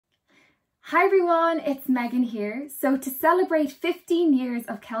Hi everyone, it's Megan here. So to celebrate 15 years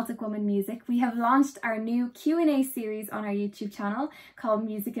of Celtic Woman music, we have launched our new Q&A series on our YouTube channel called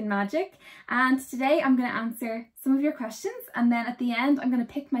Music and Magic. And today I'm going to answer some of your questions, and then at the end I'm going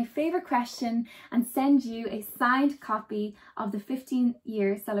to pick my favourite question and send you a signed copy of the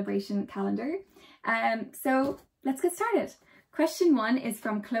 15-year celebration calendar. So let's get started. Question 1 is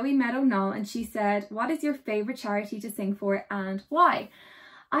from Chloe Meadow Knoll, and she said, what is your favourite charity to sing for and why?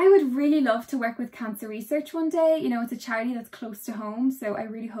 I would really love to work with Cancer Research one day. You know, it's a charity that's close to home, so I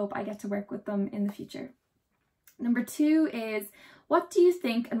really hope I get to work with them in the future. Number 2 is, what do you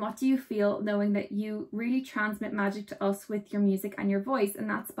think and what do you feel knowing that you really transmit magic to us with your music and your voice? And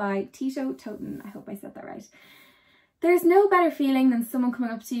that's by Tito Toten. I hope I said that right. There's no better feeling than someone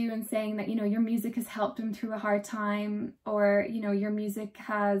coming up to you and saying that, you know, your music has helped them through a hard time, or, you know, your music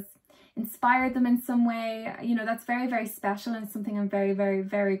has inspired them in some way. You know, that's very, very special and something I'm very, very,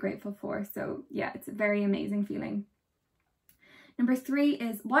 very grateful for. So yeah, it's a very amazing feeling. Number 3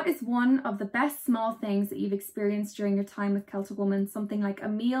 is, what is one of the best small things that you've experienced during your time with Celtic Woman? Something like a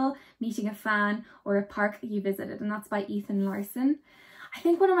meal, meeting a fan, or a park that you visited. And that's by Ethan Larson. I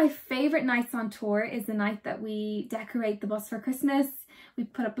think one of my favourite nights on tour is the night that we decorate the bus for Christmas. We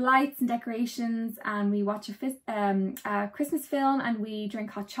put up lights and decorations, and we watch a Christmas film, and we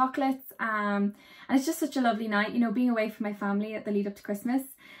drink hot chocolates. And it's just such a lovely night. You know, being away from my family at the lead up to Christmas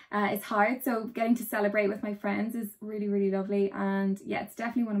is hard. So getting to celebrate with my friends is really, really lovely. And yeah, it's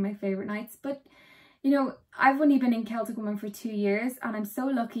definitely one of my favourite nights. But you know, I've only been in Celtic Woman for 2 years, and I'm so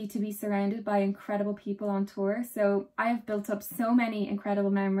lucky to be surrounded by incredible people on tour. So I have built up so many incredible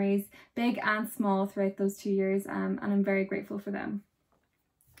memories, big and small, throughout those 2 years, and I'm very grateful for them.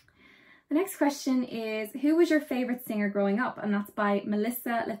 The next question is, who was your favourite singer growing up? And that's by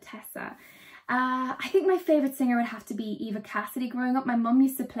Melissa Latessa. I think my favourite singer would have to be Eva Cassidy growing up. My mum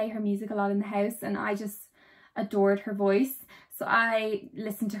used to play her music a lot in the house, and I just adored her voice. So I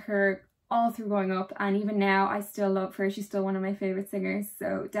listened to her all through growing up, and even now I still love her. She's still one of my favourite singers,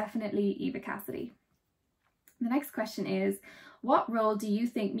 so definitely Eva Cassidy. The next question is, what role do you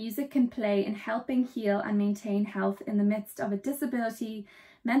think music can play in helping heal and maintain health in the midst of a disability,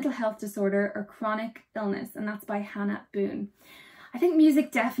 mental health disorder, or chronic illness? And that's by Hannah Boone. I think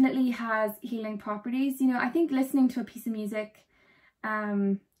music definitely has healing properties. You know, I think listening to a piece of music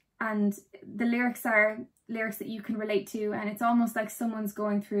and the lyrics are lyrics that you can relate to, and it's almost like someone's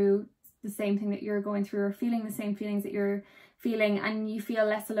going through the same thing that you're going through, or feeling the same feelings that you're feeling, and you feel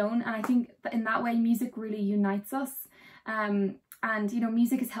less alone. And I think that in that way music really unites us, and you know,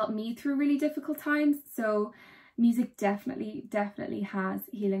 music has helped me through really difficult times, so music definitely has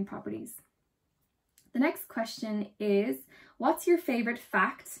healing properties. The next question is, what's your favourite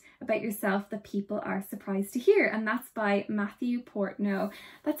fact about yourself that people are surprised to hear? And that's by Matthew Portnow.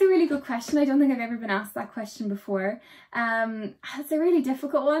 That's a really good question. I don't think I've ever been asked that question before. It's a really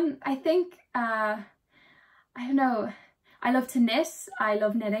difficult one. I think, I don't know, I love to knit. I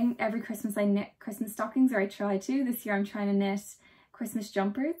love knitting. Every Christmas I knit Christmas stockings, or I try to. This year I'm trying to knit Christmas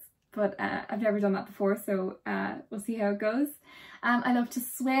jumpers, but I've never done that before, so we'll see how it goes. I love to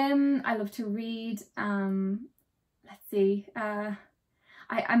swim. I love to read. Let's see. I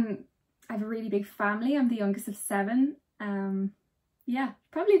have a really big family. I'm the youngest of 7. Yeah,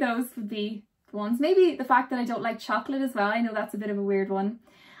 probably those would be the ones. Maybe the fact that I don't like chocolate as well. I know that's a bit of a weird one.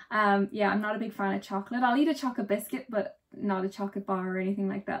 Yeah, I'm not a big fan of chocolate. I'll eat a chocolate biscuit, but not a chocolate bar or anything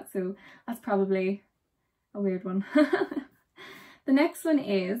like that. So that's probably a weird one. The next one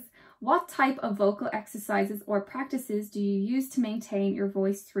is, what type of vocal exercises or practices do you use to maintain your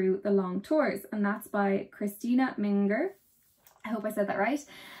voice through the long tours? And that's by Christina Minger. I hope I said that right.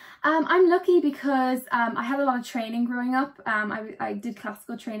 I'm lucky because I had a lot of training growing up. I did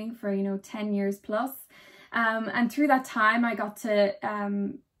classical training for, you know, 10 years plus. And through that time I got to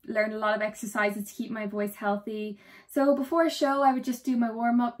learn a lot of exercises to keep my voice healthy. So before a show I would just do my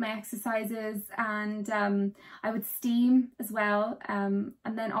warm-up, my exercises, and I would steam as well. And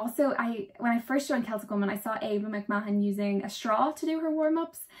then also when I first joined Celtic Woman, I saw Ava McMahon using a straw to do her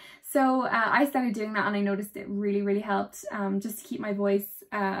warm-ups. So I started doing that, and I noticed it really, really helped just to keep my voice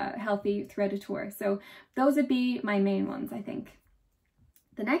healthy throughout a tour. So those would be my main ones, I think.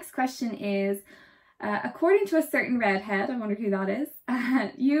 The next question is, according to a certain redhead, I wonder who that is,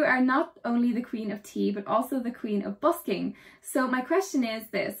 you are not only the queen of tea, but also the queen of busking. So my question is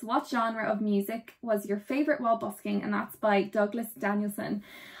this: what genre of music was your favourite while busking? And that's by Douglas Danielson.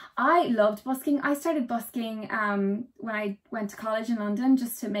 I loved busking. I started busking when I went to college in London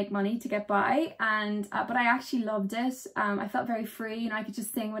just to make money to get by, and but I actually loved it. I felt very free, and I could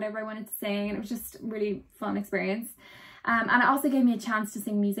just sing whatever I wanted to sing, and it was just a really fun experience. And it also gave me a chance to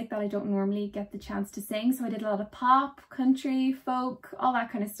sing music that I don't normally get the chance to sing. So I did a lot of pop, country, folk, all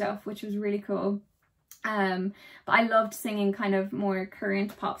that kind of stuff, which was really cool. But I loved singing kind of more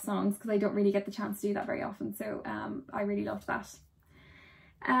current pop songs because I don't really get the chance to do that very often. So I really loved that.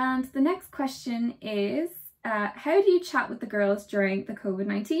 And the next question is, how do you chat with the girls during the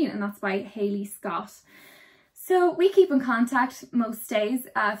COVID-19? And that's by Hayley Scott. So we keep in contact most days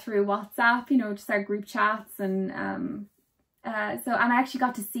through WhatsApp, you know, just our group chats. And and I actually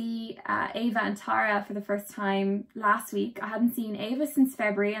got to see Ava and Tara for the first time last week. I hadn't seen Ava since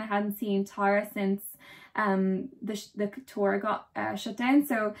February, and I hadn't seen Tara since the tour got shut down.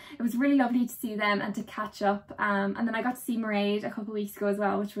 So it was really lovely to see them and to catch up. And then I got to see Mairead a couple of weeks ago as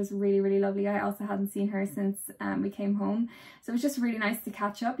well, which was really, really lovely. I also hadn't seen her since we came home. So it was just really nice to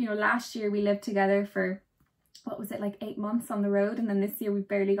catch up. You know, last year we lived together for, what was it, like 8 months on the road, and then this year we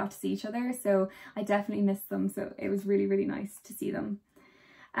barely got to see each other, so I definitely missed them. So it was really, really nice to see them.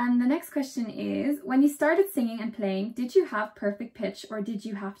 And the next question is, when you started singing and playing, did you have perfect pitch or did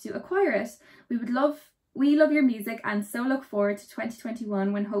you have to acquire it? We love your music and so look forward to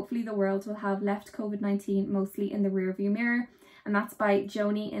 2021 when hopefully the world will have left COVID-19 mostly in the rearview mirror. And that's by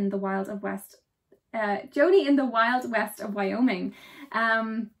Joni in the Wild West of Wyoming.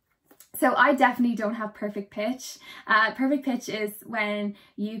 So I definitely don't have perfect pitch. Perfect pitch is when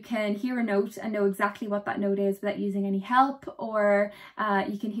you can hear a note and know exactly what that note is without using any help, or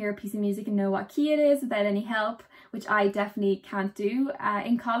you can hear a piece of music and know what key it is without any help, which I definitely can't do.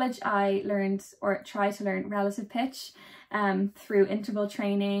 In college I learned, or tried to learn, relative pitch through interval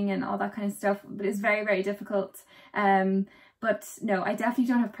training and all that kind of stuff, but it's very, very difficult. But no, I definitely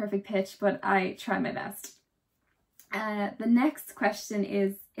don't have perfect pitch, but I try my best. The next question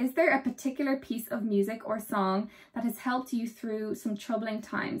is there a particular piece of music or song that has helped you through some troubling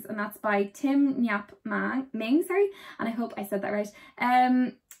times? And that's by Tim Nyap Ming, sorry, and I hope I said that right.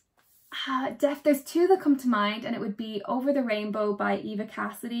 There's two that come to mind, and it would be Over the Rainbow by Eva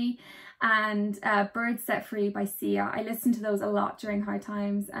Cassidy and Birds Set Free by Sia. I listen to those a lot during hard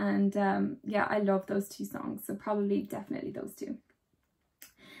times, and yeah, I love those two songs, so probably definitely those two.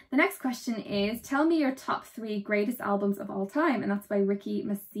 The next question is, tell me your top 3 greatest albums of all time, and that's by Ricky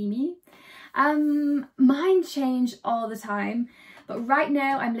Massimi. Mine change all the time, but right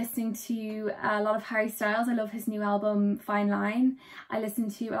now I'm listening to a lot of Harry Styles. I love his new album, Fine Line. I listen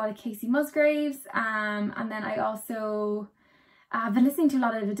to a lot of Casey Musgraves, and then I've been listening to a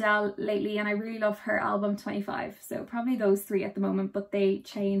lot of Adele lately, and I really love her album 25. So probably those 3 at the moment, but they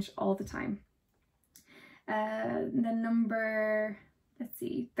change all the time. The number, let's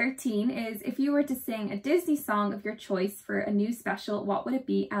see, 13 is, if you were to sing a Disney song of your choice for a new special, what would it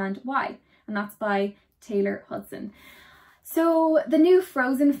be and why? And that's by Taylor Hudson. So the new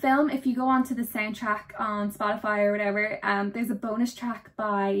Frozen film, if you go onto the soundtrack on Spotify or whatever, there's a bonus track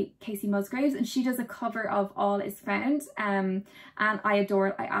by Casey Musgraves, and she does a cover of All Is Found, and I adore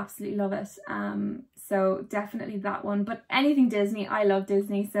it. I absolutely love it. So definitely that one. But anything Disney, I love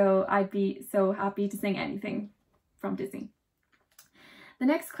Disney, so I'd be so happy to sing anything from Disney. The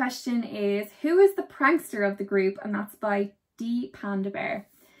next question is, who is the prankster of the group? And that's by D Panda Bear.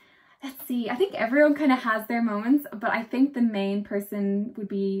 Let's see, I think everyone kind of has their moments, but I think the main person would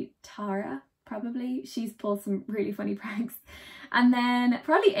be Tara, probably. She's pulled some really funny pranks. And then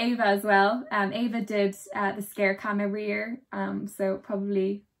probably Ava as well. Ava did the scare cam every year, so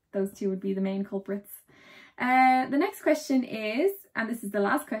probably those two would be the main culprits. The next question is, and this is the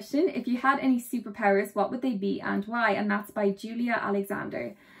last question, if you had any superpowers, what would they be and why? And that's by Julia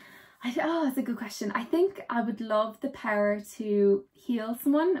Alexander. Oh, that's a good question. I think I would love the power to heal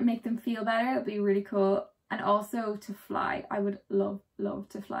someone and make them feel better. That'd be really cool. And also to fly. I would love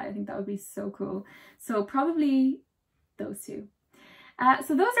to fly. I think that would be so cool. So probably those two.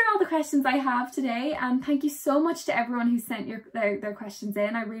 So those are all the questions I have today, and thank you so much to everyone who sent their questions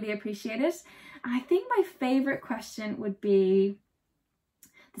in. I really appreciate it. And I think my favourite question would be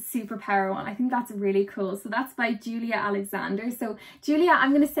the superpower one. I think that's really cool. So that's by Julia Alexander. So Julia, I'm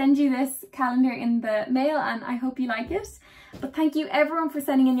going to send you this calendar in the mail, and I hope you like it. But thank you everyone for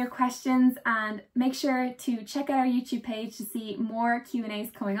sending in your questions, and make sure to check out our YouTube page to see more Q&As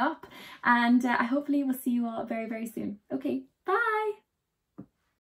coming up, and I hopefully will see you all very, very soon. Okay, bye.